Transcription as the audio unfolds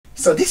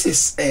So this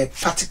is a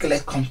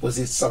particulate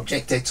composite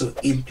subjected to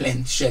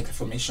in-plane shear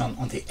deformation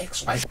on the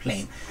XY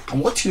plane.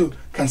 And what you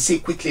can see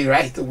quickly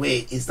right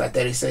away is that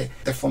there is a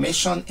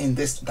deformation in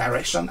this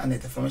direction and a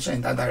deformation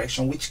in that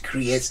direction, which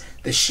creates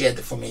the shear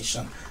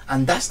deformation.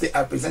 And that's the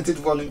represented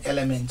volume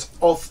element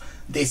of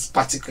this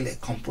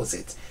particulate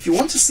composite. If you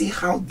want to see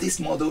how this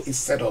model is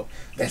set up,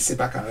 then sit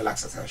back and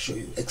relax as I'll show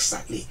you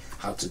exactly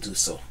how to do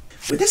so.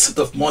 With this sort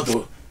of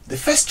model, the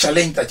first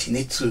challenge that you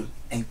need to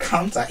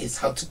encounter is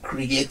how to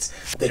create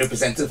the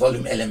represented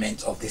volume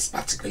element of this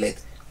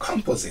particulate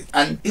composite.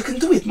 And you can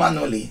do it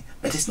manually,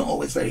 but it's not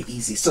always very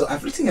easy. So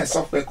I've written a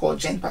software called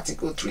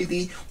GenParticle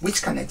 3D,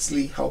 which can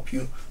actually help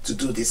you to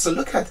do this. So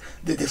look at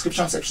the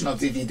description section of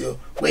the video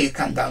where you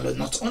can download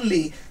not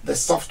only the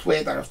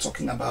software that I'm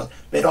talking about,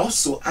 but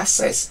also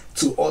access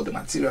to all the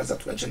materials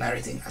that we're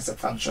generating as a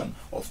function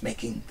of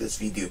making this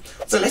video.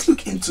 So let's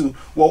look into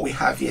what we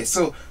have here.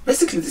 So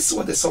basically this is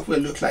what the software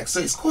looks like. So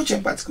it's called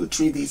GenParticle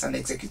 3D. It's an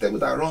executable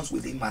that runs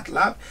within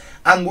MATLAB.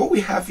 And what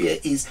we have here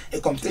is a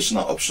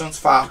computational options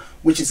file,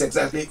 which is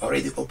exactly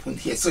already opened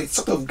here. So it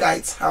sort of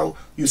guides how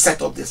you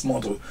set up this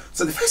model.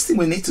 So the first thing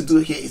we need to do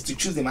here is to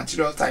choose the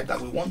material type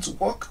that we want to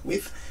work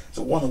with.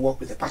 So we want to work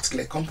with a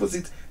particulate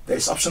composite. There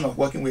is option of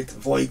working with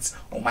voids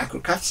or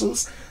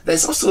microcapsules.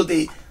 There's also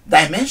the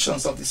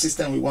dimensions of the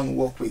system we want to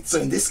work with. So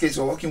in this case,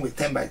 we're working with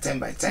 10 by 10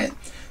 by 10.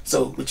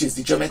 So which is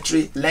the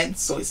geometry length.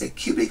 So it's a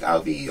cubic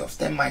RVE of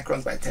 10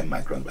 microns by 10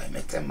 microns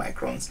by 10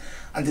 microns.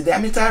 And the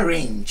diameter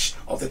range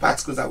of the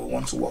particles that we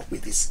want to work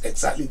with is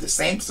exactly the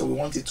same. So we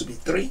want it to be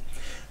 3.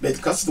 But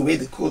because of the way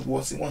the code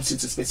works, it wants you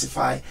to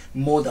specify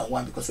more than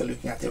 1 because we're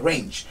looking at a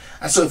range.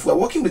 And so if we're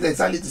working with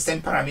exactly the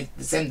same parameter,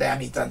 the same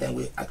diameter, then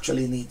we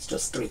actually need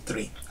just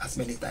 3 as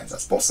many times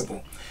as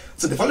possible.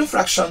 So the volume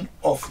fraction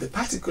of the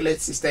particulate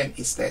system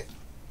is that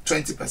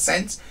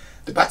 20%.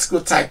 The particle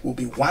type will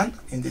be 1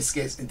 in this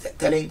case,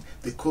 telling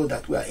the code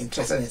that we are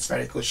interested in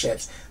spherical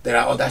shapes. There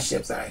are other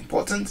shapes that are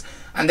important.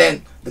 And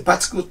then the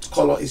particle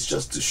color is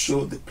just to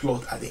show the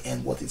plot at the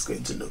end what it's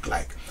going to look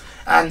like.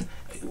 And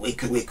we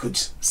could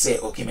say,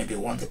 okay, maybe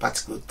we want a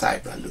particle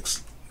type that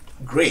looks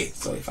gray.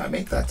 So if I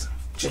make that,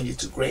 change it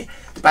to gray,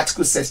 the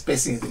particle set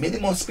spacing is the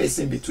minimum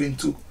spacing between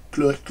two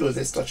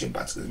closest touching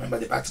particles. Remember,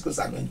 the particles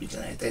are going to be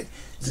generated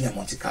using a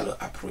Monte Carlo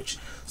approach.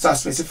 So I've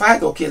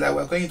specified, okay, that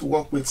we're going to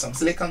work with some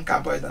silicon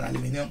carbide and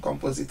aluminum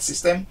composite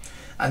system,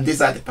 and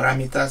these are the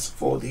parameters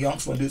for the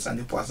Young's modulus and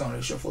the Poisson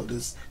ratio for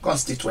those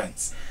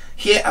constituents.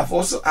 Here I've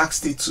also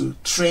asked it to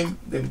trim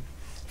the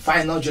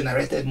final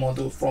generated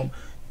model from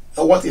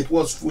what it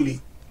was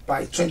fully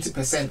by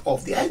 20%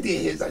 off. The idea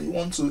here is that you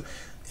want to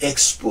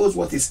expose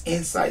what is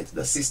inside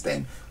the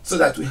system so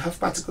that we have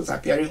particles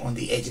appearing on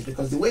the edges,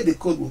 because the way the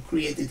code will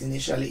create it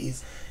initially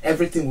is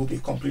everything will be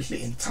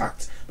completely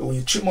intact, but when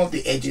you trim off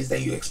the edges,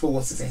 then you expose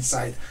what is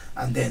inside,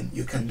 and then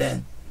you can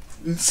then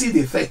see the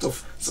effect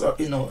of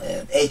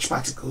edge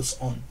particles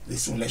on the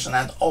simulation.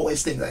 And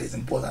always think that it's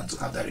important to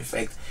have that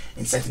effect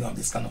in setting up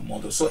this kind of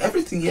model. So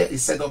everything here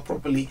is set up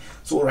properly.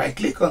 So right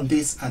click on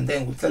this and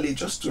then we'll tell you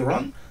just to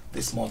run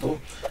this model,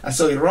 and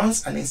so it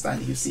runs, and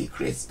instantly you see it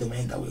creates the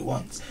domain that we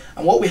want.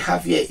 And what we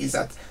have here is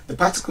that the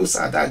particles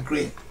are that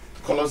gray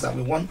colors that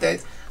we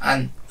wanted,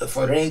 and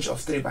for a range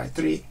of 3 by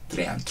 3,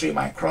 3 and 3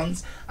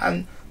 microns,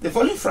 and the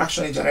volume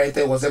fraction it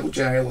generated was able to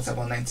generate was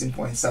about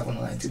 19.7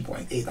 or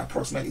 19.8,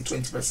 approximately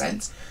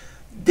 20%.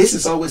 This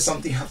is always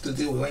something you have to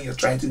do when you're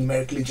trying to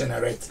numerically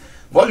generate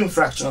volume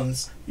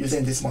fractions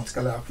using this Monte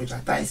Carlo approach.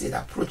 At times it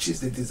approaches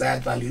the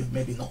desired value,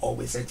 maybe not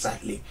always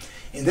exactly.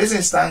 In this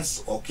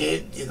instance,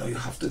 okay, you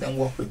have to then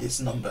work with this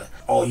number,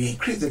 or you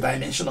increase the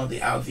dimension of the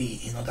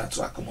RV in order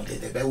to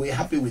accommodate it. But we're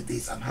happy with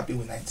this. I'm happy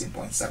with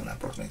 19.7,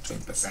 approximately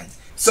 20%.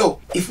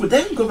 So if we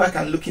then go back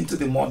and look into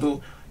the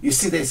model, you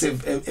see there's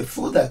a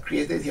folder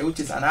created here, which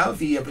is an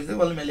RV, a present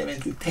volume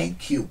element with 10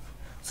 cube.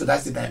 So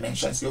that's the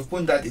dimensions. You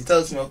open that, it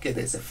tells me, okay,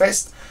 there's a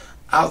first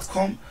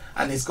outcome,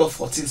 and it's got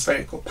 14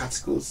 spherical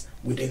particles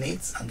within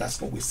it, and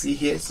that's what we see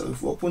here. So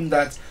if we open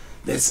that,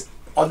 there's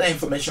other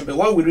information, but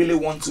what we really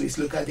want to is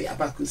look at the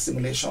Abacus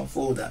simulation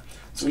folder.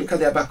 So we look at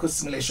the Abacus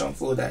simulation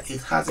folder.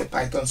 It has a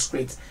Python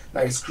script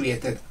that is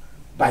created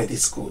by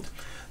this code.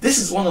 This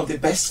is one of the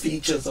best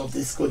features of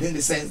this code, in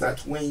the sense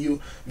that when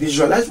you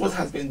visualize what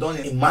has been done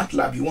in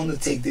MATLAB, you want to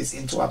take this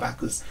into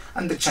Abacus.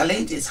 And the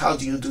challenge is, how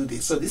do you do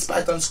this? So this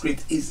Python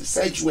script is the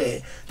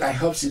sedgeware that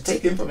helps you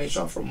take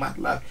information from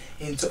MATLAB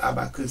into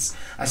Abacus.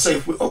 And so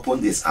if we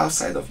open this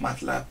outside of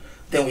MATLAB,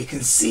 then we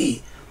can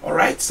see, all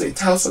right, so it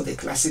tells us the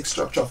classic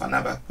structure of an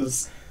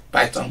Abacus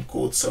Python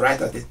code. So right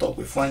at the top,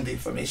 we find the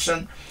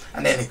information,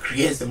 and then it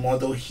creates the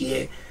model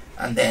here,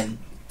 and then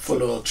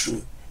follow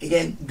through.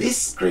 Again, this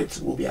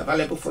script will be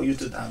available for you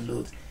to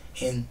download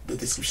in the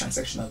description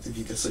section of the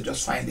video, so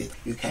just find it.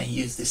 You can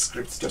use this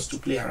script just to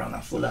play around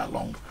and follow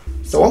along.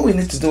 So what we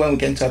need to do when we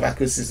get into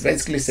Abacus is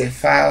basically say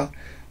file,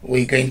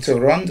 we're going to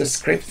run the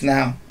script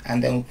now,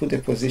 and then we'll put the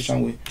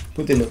position, we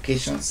put the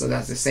location, so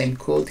that's the same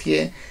code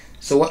here.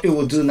 So what it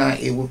will do now,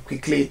 it will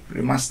quickly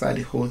remaster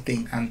the whole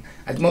thing, and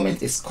at the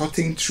moment it's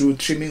cutting through,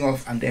 trimming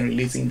off, and then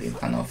releasing the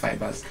internal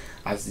fibers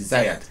as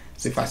desired.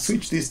 So if I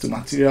switch this to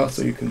material,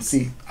 so you can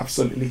see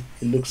absolutely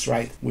it looks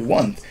right we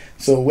want.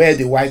 So where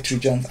the white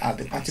regions are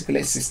the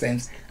particulate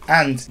systems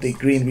and the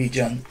green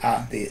region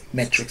are the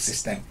metric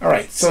system. All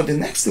right, so the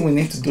next thing we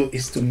need to do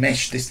is to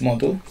mesh this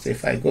model. So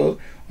if I go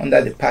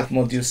under the part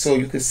module, so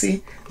you can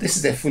see this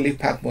is a fully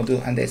part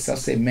module, and there's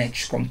also a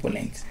mesh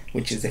component,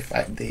 which is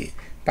the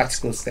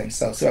particles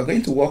themselves. So we're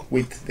going to work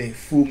with the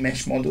full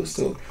mesh model.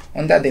 So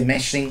under the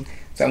meshing,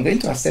 so I'm going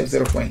to accept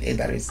 0.8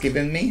 that is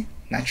given me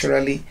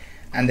naturally,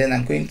 and then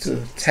I'm going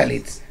to tell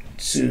it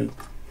to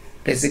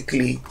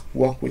basically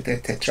work with a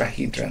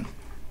tetrahedron.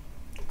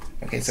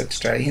 Okay, so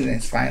tetrahedron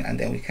is fine, and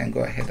then we can go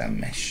ahead and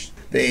mesh.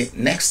 The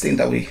next thing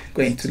that we're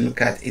going to look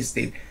at is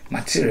the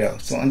material.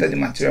 So under the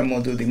material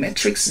module, the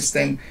metric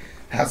system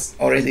has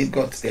already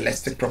got the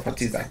elastic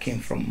properties that came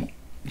from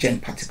Gen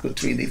Particle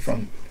 3D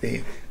from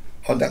the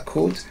other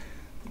code.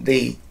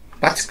 The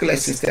particulate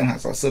system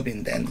has also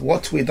been done.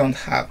 What we don't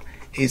have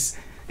is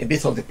a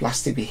bit of the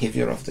plastic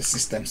behavior of the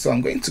system. So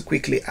I'm going to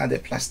quickly add a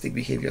plastic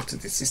behavior to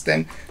the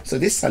system. So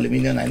this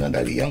aluminium, I know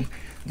that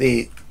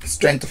the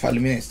strength of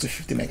aluminium is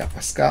 250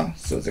 megapascal,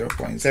 so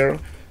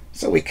 0.0.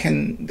 So we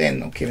can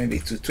then, okay, maybe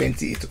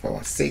 220 e to the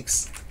power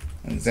 6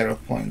 and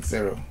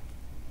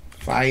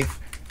 0.05,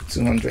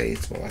 200 e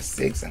to the power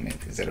 6, and maybe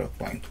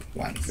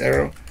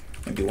 0.10,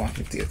 maybe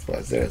 150 e to the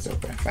power 0,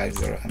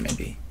 0.50, and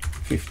maybe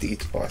 50 e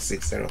to the power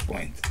 6,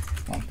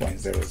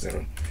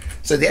 0.1.00.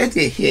 So the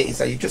idea here is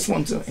that you just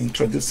want to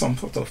introduce some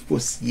sort of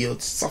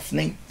post-yield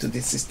softening to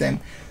the system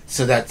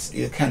so that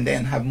you can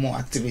then have more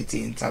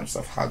activity in terms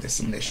of how the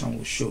simulation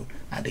will show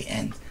at the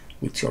end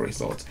with your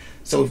result.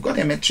 So we've got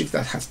a metric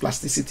that has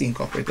plasticity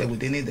incorporated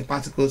within it. The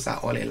particles are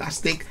all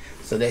elastic,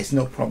 so there is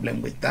no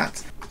problem with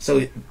that.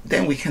 So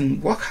then we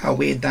can work our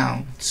way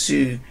down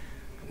to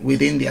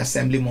within the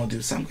assembly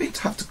module. So I'm going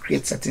to have to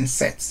create certain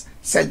set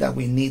that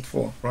we need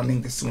for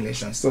running the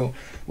simulation. So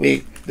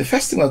the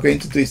first thing we're going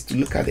to do is to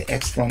look at the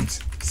X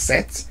front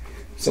set.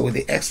 So with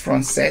the X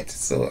front set,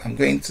 so I'm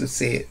going to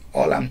say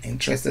all I'm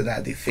interested are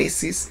the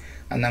faces,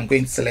 and I'm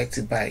going to select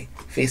it by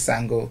face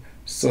angle.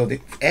 So the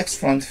X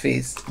front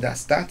face,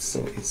 that's that.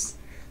 So if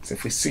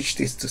we switch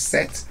this to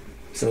set,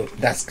 so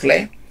that's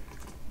clear.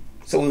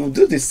 So we will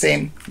do the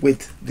same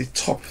with the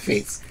top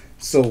face.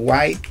 So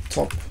Y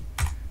top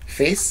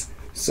face.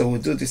 So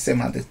we'll do the same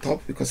at the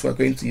top because we're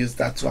going to use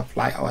that to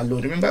apply our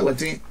load. Remember, we're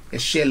doing a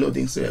shear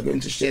loading, so we're going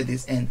to shear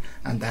this end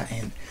and that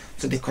end.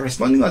 So the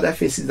corresponding other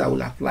faces that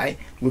will apply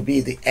will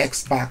be the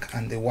X back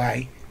and the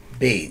Y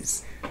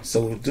base.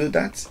 So we'll do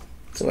that.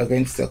 So we're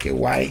going to say, okay,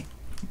 Y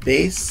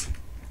base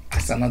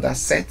as another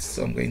set.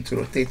 So I'm going to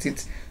rotate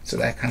it so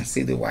that I can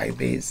see the Y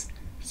base.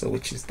 So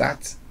which is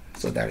that.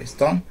 So that is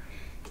done.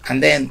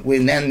 And then we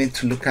now need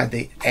to look at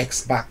the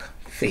X back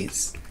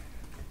face.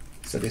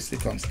 So this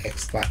becomes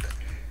X back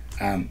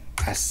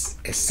as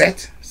a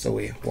set, so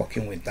we're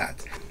working with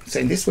that.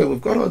 So in this way,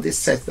 we've got all these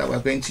sets that we're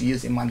going to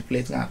use in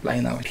manipulating and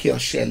applying our pure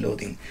shear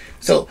loading.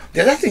 So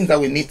the other thing that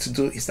we need to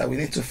do is that we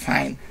need to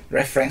find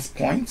reference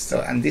points.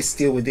 So, and this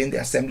still within the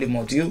assembly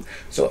module.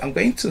 So I'm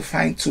going to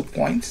find 2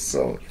 points.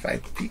 So if I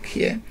pick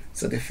here,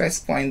 so the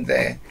first point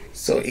there,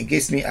 so it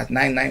gives me at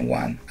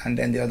 991, and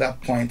then the other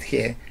point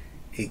here,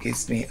 it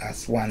gives me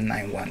as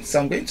 191. So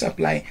I'm going to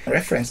apply a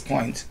reference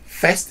point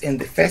first in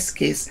the first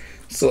case.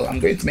 So I'm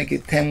going to make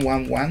it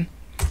 1011.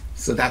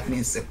 So that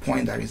means a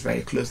point that is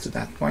very close to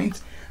that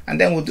point. And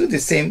then we'll do the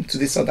same to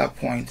this other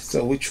point,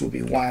 so which will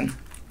be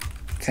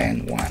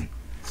 110.1.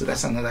 So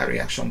that's another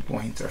reaction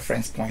point,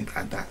 reference point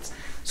at that.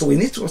 So we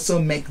need to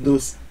also make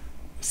those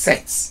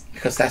sets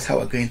because that's how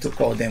we're going to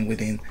call them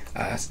within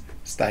our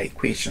star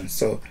equation.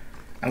 So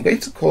I'm going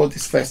to call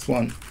this first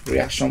one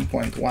reaction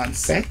point 1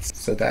 set.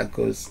 So that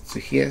goes to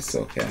here.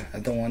 So okay, I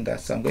don't want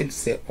that. So I'm going to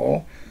say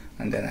all,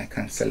 and then I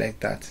can select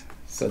that.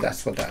 So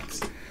that's for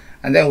that.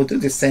 And then we'll do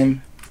the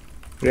same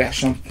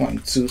reaction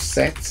point 2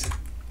 set.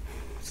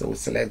 So we'll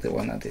select the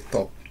one at the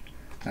top,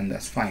 and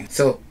that's fine.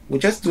 So we'll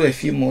just do a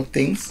few more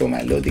things. So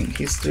my loading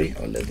history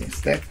or loading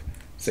step.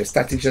 So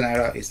static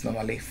general is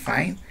normally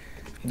fine.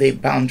 The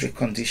boundary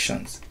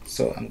conditions.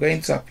 So I'm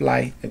going to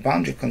apply a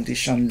boundary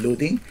condition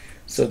loading.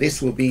 So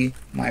this will be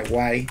my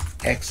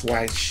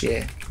XY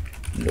shear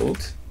load.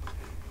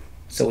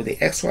 So with the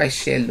XY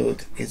shear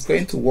load, it's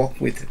going to work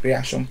with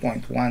reaction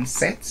point 1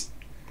 set.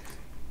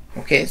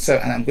 Okay, so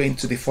and I'm going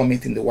to deform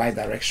it in the Y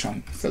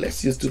direction. So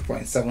let's use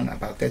 2.7,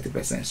 about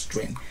 30%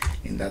 strain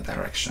in that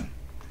direction.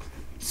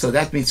 So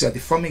that means you're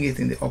deforming it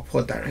in the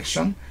upward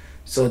direction.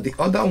 So the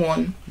other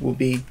one will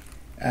be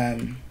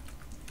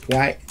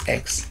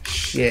YX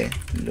shear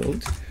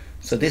load.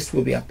 So this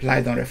will be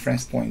applied on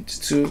reference point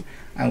 2,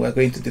 and we're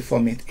going to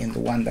deform it in the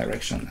 1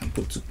 direction and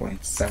put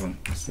 2.7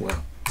 as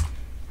well.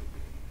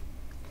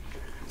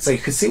 So you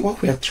can see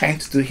what we are trying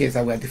to do here is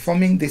that we are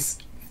deforming this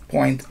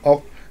point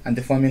up and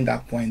deforming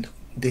that point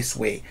this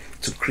way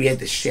to create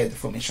the shear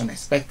deformation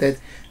expected,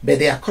 but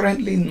they are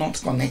currently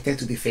not connected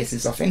to the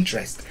faces of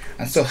interest.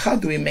 And so how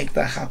do we make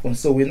that happen?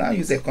 So we now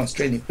use a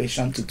constraint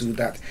equation to do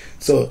that.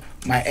 So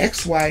my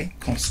XY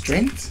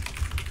constraint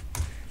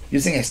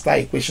using a star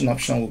equation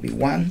option will be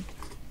 1,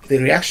 the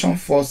reaction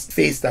force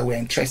phase that we're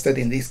interested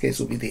in this case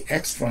will be the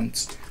X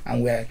front,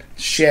 and we're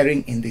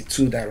sharing in the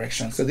two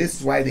directions. So this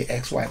is why the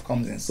XY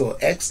comes in. So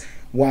X,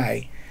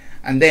 Y,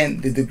 and then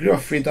the degree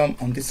of freedom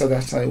on this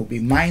other side will be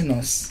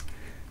minus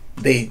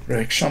the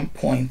reaction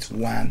point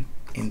 1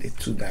 in the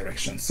two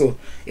directions. So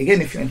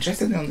again, if you're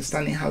interested in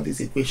understanding how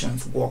these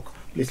equations work,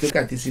 please look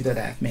at this video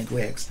that I've made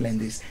where I explain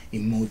this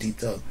in more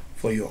detail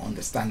for your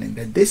understanding.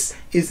 But this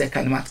is a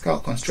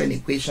kinematical constraint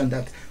equation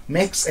that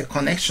makes a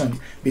connection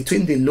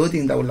between the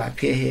loading that will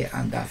appear here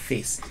and that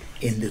phase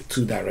in the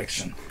two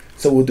directions.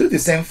 So we'll do the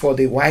same for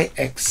the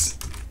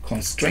YX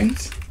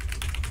constraint.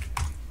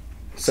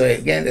 So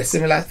again, a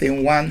similar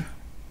thing, 1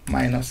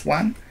 minus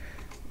 1,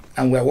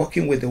 and we're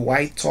working with the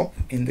Y top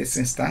in this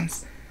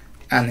instance,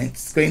 and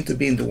it's going to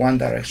be in the one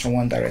direction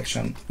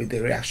with the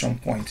reaction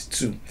point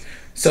 2.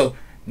 So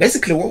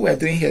basically what we're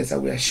doing here is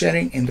that we are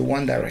sharing in the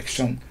one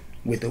direction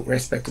with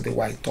respect to the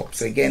Y top.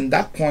 So again,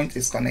 that point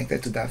is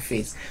connected to that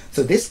phase.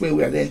 So this way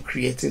we are then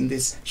creating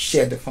this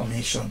shear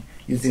deformation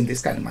using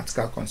this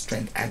kinematical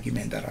constraint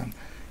argument that I'm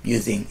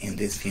using in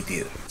this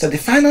video. So the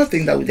final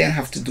thing that we then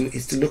have to do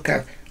is to look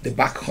at the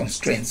back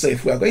constraint. So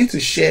if we are going to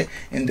shear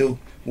in the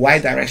Y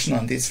direction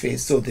on this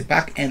phase, so the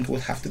back end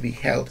would have to be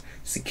held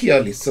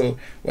securely. So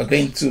we're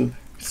going to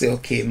say,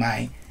 okay,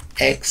 my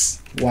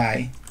X,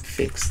 Y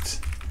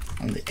fixed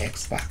on the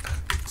X back.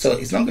 So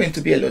it's not going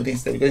to be a loading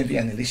step, it's going to be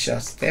an initial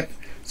step.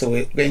 So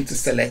we're going to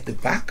select the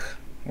back,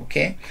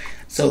 okay?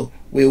 So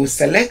we will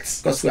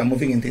select, because we are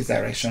moving in this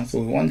direction,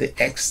 so we want the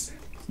X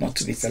not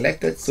to be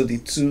selected, so the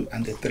 2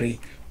 and the 3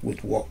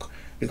 would work.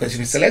 Because if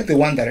we select the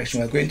one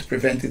direction, we're going to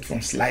prevent it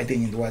from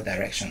sliding in the one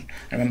direction.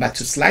 Remember,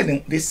 to slide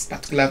in this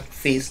particular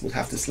phase would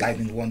have to slide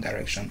in one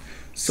direction.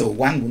 So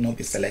 1 will not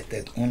be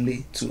selected,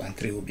 only 2 and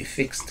 3 will be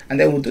fixed. And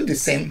then we'll do the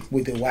same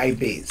with the Y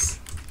base.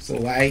 So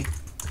Y,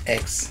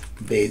 X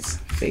base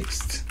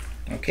fixed,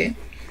 okay?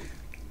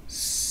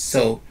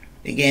 So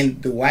again,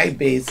 the Y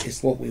base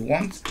is what we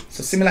want.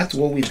 So similar to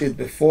what we did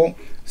before.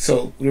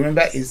 So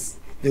remember, is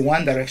the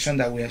one direction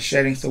that we are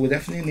sharing, so we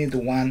definitely need the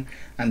 1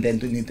 and then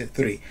we need the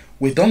 3.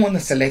 We don't want to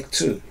select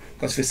 2,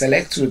 because if we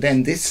select 2,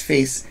 then this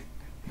phase,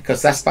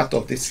 because that's part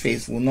of this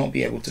phase, will not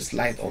be able to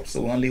slide up.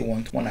 So we only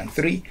want 1 and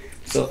 3.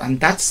 So, and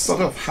that's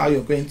sort of how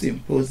you're going to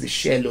impose the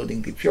shear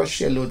loading, the pure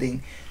shear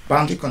loading,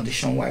 boundary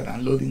condition wise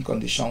and loading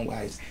condition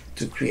wise,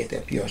 to create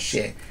a pure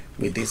shear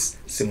with this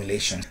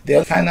simulation.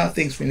 The final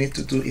things we need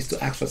to do is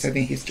to ask for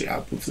certain history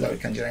output so that we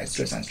can generate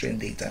stress and strain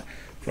data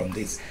from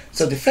this.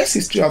 So the first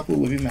history output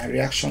will be my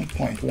reaction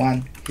point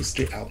 1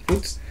 history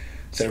output.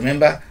 So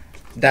remember,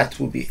 that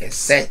will be a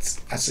set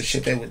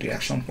associated with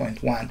reaction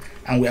point 1,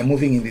 and we are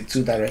moving in the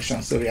two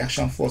directions. So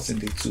reaction force in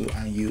the 2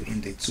 and U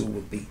in the 2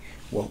 will be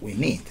what we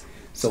need.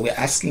 So we're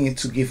asking it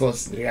to give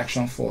us the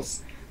reaction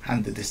force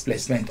and the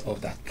displacement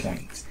of that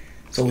point.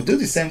 So we'll do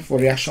the same for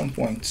reaction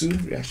point 2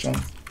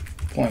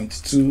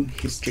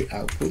 history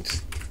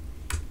output.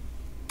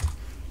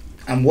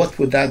 And what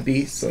would that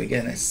be? So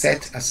again, a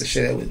set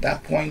associated with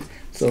that point.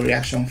 So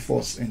reaction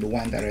force in the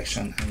one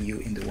direction and U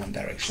in the one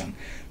direction.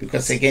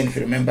 Because again, if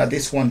you remember,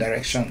 this one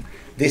direction,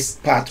 this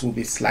part will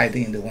be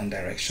sliding in the one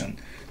direction.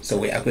 So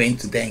we are going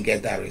to then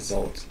get that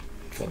result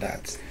for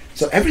that.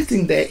 So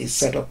everything there is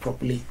set up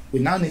properly. We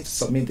now need to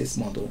submit this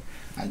model,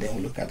 and then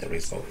we'll look at the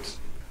result.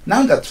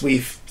 Now that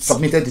we've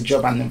submitted the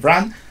job and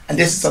run, and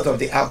this is sort of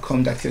the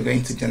outcome that you're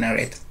going to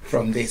generate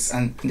from this,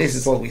 and this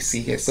is what we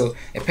see here. So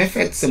a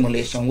perfect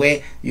simulation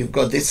where you've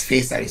got this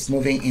phase that is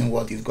moving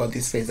inward, you've got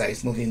this phase that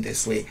is moving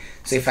this way.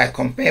 So if I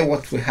compare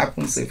what will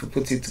happen, so if we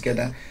put it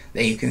together,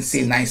 then you can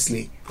see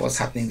nicely what's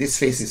happening. This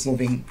phase is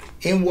moving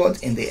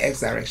inward in the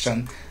X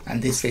direction,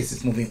 and this phase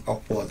is moving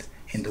upward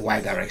in the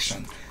Y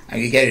direction,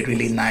 and you get a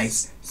really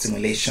nice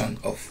simulation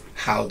of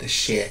how the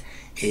shear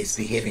is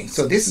behaving.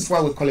 So this is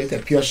why we call it a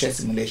pure shear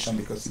simulation,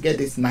 because you get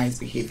this nice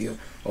behavior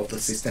of the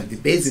system. The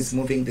base is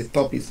moving, the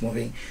top is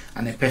moving,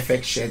 and a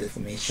perfect shear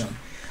deformation.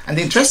 And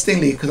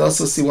interestingly, you could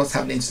also see what's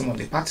happening to some of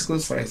the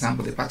particles. For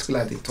example, the particle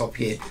at the top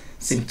here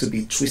seem to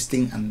be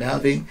twisting and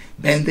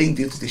bending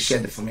due to the shear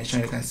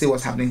deformation. You can see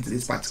what's happening to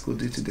this particle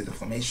due to the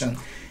deformation.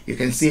 You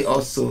can see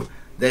also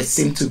there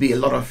seems to be a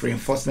lot of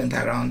reinforcement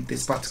around.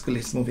 This particle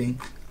is moving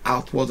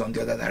outwards on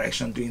the other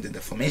direction during the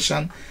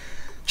deformation.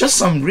 Just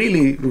some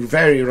really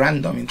very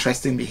random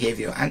interesting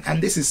behavior,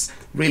 and this is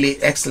really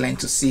excellent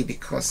to see,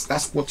 because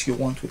that's what you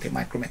want with a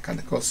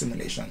micromechanical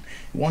simulation.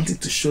 You want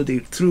it to show the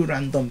true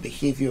random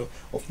behavior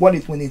of what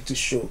it will need to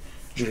show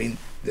during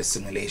the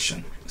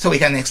simulation. So we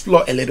can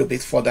explore a little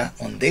bit further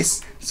on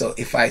this. So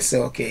if I say,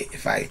 okay,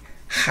 if I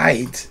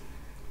hide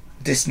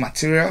this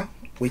material,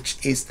 which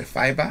is the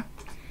fiber,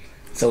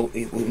 so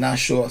it will now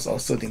show us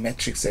also the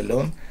matrix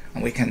alone,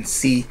 and we can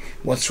see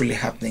what's really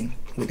happening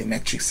with the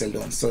matrix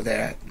alone. So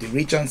there are the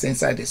regions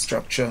inside the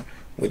structure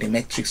with the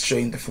matrix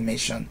showing the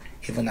formation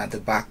even at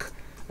the back.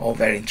 All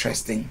very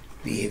interesting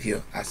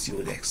behavior, as you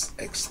would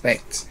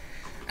expect.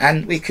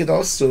 And we could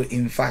also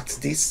invert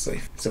this. So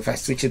if I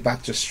switch it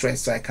back to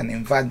stress, so I can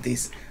invert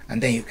this,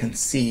 and then you can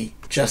see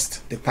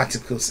just the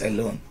particles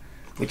alone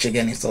which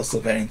again is also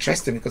very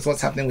interesting, because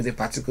what's happening with the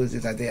particles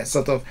is that they are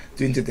sort of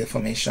doing the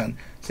deformation.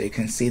 So you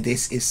can see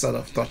this is sort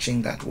of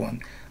touching that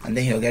one, and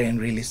then you're getting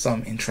really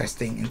some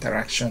interesting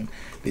interaction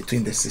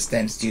between the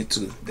systems due to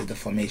the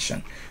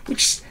deformation,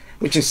 which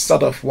is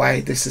sort of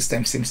why the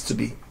system seems to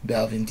be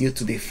behaving due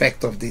to the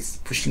effect of this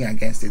pushing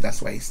against it.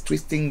 That's why it's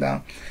twisting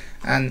down,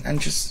 and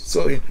just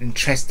so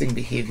interesting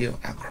behavior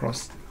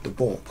across the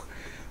bulk,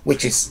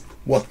 which is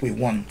what we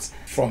want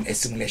from a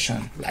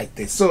simulation like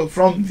this. So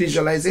from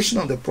visualization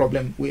of the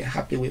problem, we're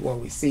happy with what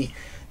we see,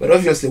 but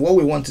obviously what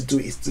we want to do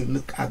is to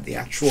look at the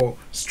actual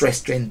stress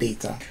strain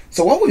data.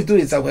 So what we do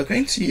is that we're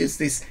going to use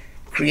this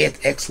create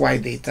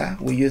XY data.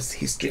 We use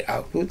history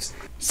outputs.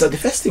 So the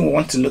first thing we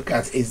want to look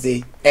at is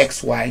the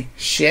XY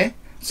shear.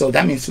 So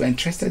that means we're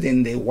interested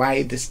in the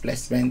Y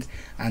displacement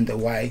and the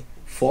Y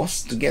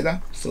force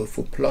together. So if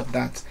we plot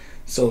that,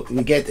 so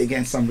we get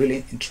again some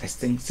really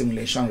interesting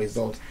simulation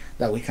results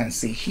that we can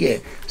see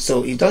here.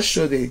 So it does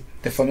show the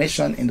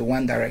deformation in the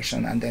one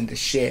direction and then the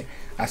shear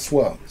as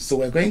well. So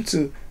we're going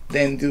to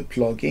then do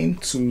plugin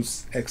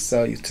tools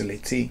Excel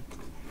utility,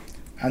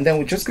 and then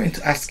we're just going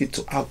to ask it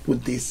to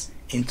output this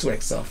into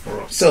Excel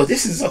for us. So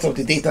this is sort of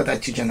the data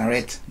that you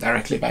generate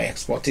directly by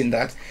exporting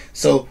that.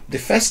 So the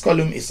first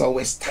column is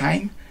always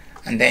time,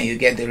 and then you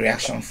get the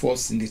reaction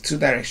force in the two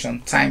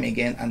direction, time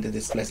again, and the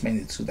displacement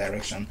in the two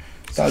direction.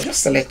 So I'll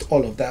just select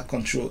all of that,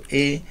 Control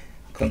A,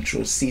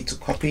 Control C to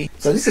copy.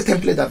 So this is a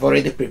template I've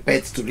already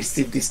prepared to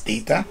receive this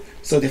data.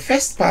 So the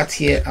first part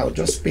here, I'll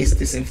just paste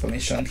this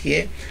information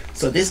here.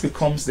 So this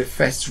becomes the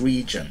first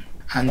region,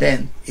 and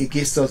then it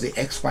gives us the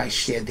XY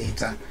shear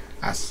data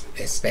as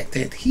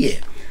expected here.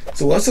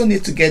 So we also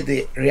need to get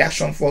the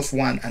reaction force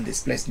 1 and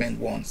displacement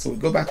 1. So we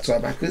go back to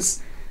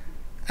Abacus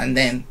and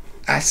then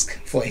ask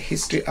for a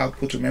history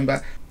output.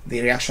 Remember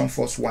the reaction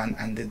force 1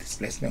 and the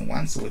displacement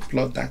 1. So we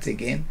plot that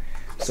again.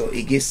 So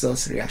it gives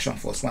us reaction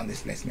force 1,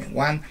 displacement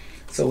 1.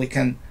 So we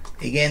can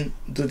again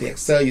do the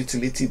Excel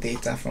utility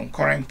data from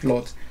current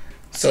plot.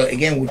 So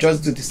again, we'll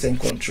just do the same,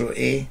 Control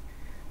A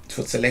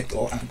to select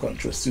all and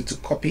Control C to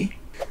copy.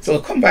 So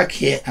we'll come back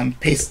here and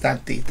paste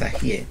that data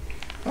here.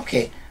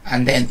 Okay,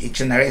 and then it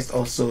generates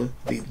also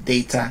the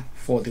data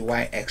for the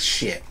YX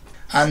shear.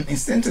 And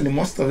incidentally,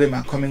 most of them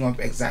are coming up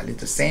exactly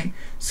the same.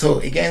 So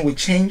again, we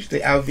change the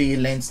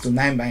RVE length to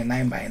 9 by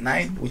 9 by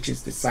 9, which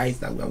is the size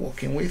that we're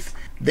working with.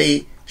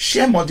 The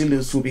shear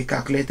modulus will be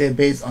calculated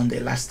based on the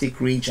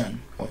elastic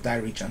region of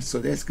that region. So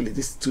basically,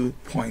 these 2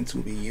 points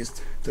will be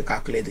used to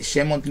calculate the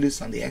shear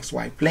modulus on the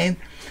XY plane.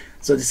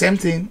 So the same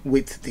thing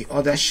with the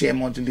other shear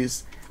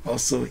modulus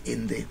also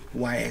in the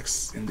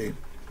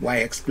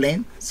YX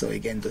plane. So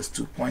again, those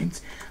 2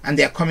 points, and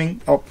they are coming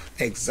up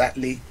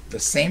exactly the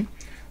same.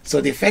 So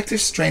the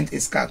effective strength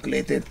is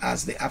calculated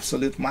as the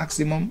absolute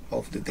maximum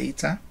of the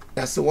data.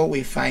 So what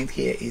we find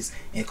here is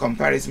a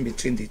comparison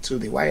between the two,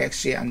 the YX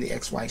shear and the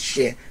XY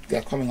shear. They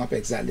are coming up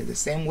exactly the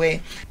same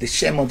way. The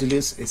shear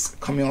modulus is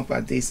coming up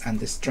at this, and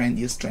the strength,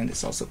 use strength,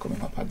 is also coming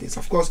up at this.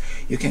 Of course,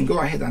 you can go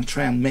ahead and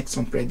try and make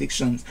some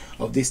predictions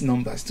of these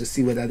numbers to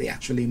see whether they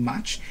actually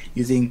match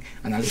using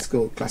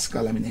analytical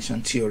classical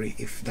lamination theory,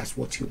 if that's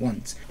what you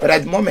want. But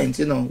at the moment,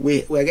 you know,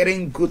 we're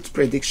getting good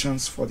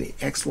predictions for the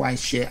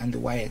XY shear and the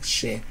YX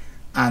shear,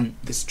 and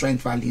the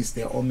strength values,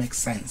 they all make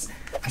sense.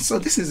 And so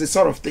this is the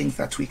sort of things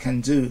that we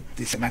can do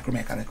this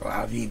micromechanical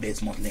RVE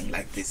based modeling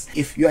like this.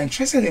 If you're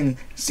interested in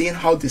seeing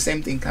how the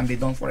same thing can be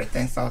done for a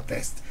tensile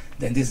test,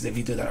 then this is the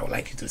video that I would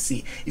like you to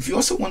see. If you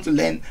also want to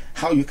learn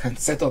how you can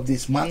set up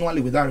this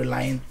manually without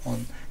relying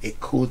on a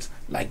code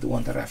like the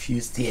one that I've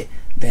used here,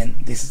 then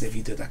this is a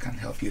video that can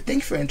help you.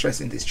 Thank you for your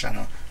interest in this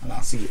channel, and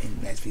I'll see you in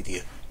the next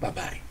video. Bye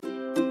bye.